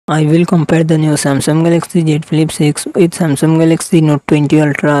I will compare the new Samsung Galaxy Z Flip 6 with Samsung Galaxy Note 20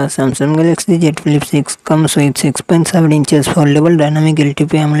 Ultra. Samsung Galaxy Z Flip 6 comes with 6.7 inches foldable dynamic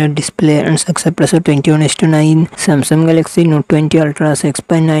LTP AMOLED display and success ratio 21:9. Samsung Galaxy Note 20 Ultra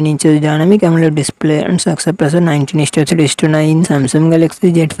 6.9 inches dynamic AMOLED display and success ratio 19:3:9. Samsung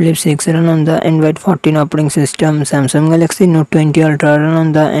Galaxy Z Flip 6 run on the Android 14 operating system. Samsung Galaxy Note 20 Ultra run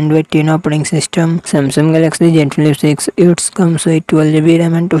on the Android 10 operating system. Samsung Galaxy Z Flip 6 it comes with 12GB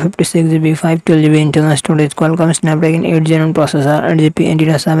RAM and 256GB 512GB internal storage. Qualcomm Snapdragon 8 Gen processor 8GB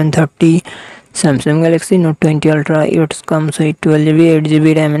Adreno 730. Samsung Galaxy Note 20 Ultra it comes with 12GB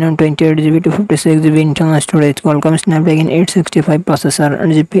 8GB RAM and 28GB 256GB internal storage. Qualcomm Snapdragon 865 processor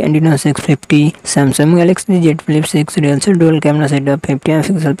 8GB Adreno 650. Samsung Galaxy Z Flip 6 real dual camera setup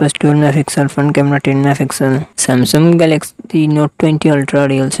 50MP plus 12MP front camera 10MP. Samsung Galaxy Note 20 Ultra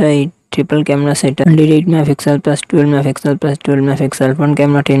real triple camera setup 108MP plus 12MP plus 12MP front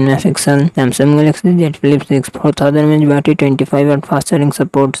camera 10MP. Samsung Galaxy Z Flip 6 4000mAh battery 25W fast charging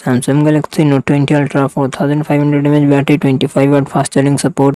support. Samsung Galaxy Note 20 Ultra 4500mAh battery 25W fast charging support.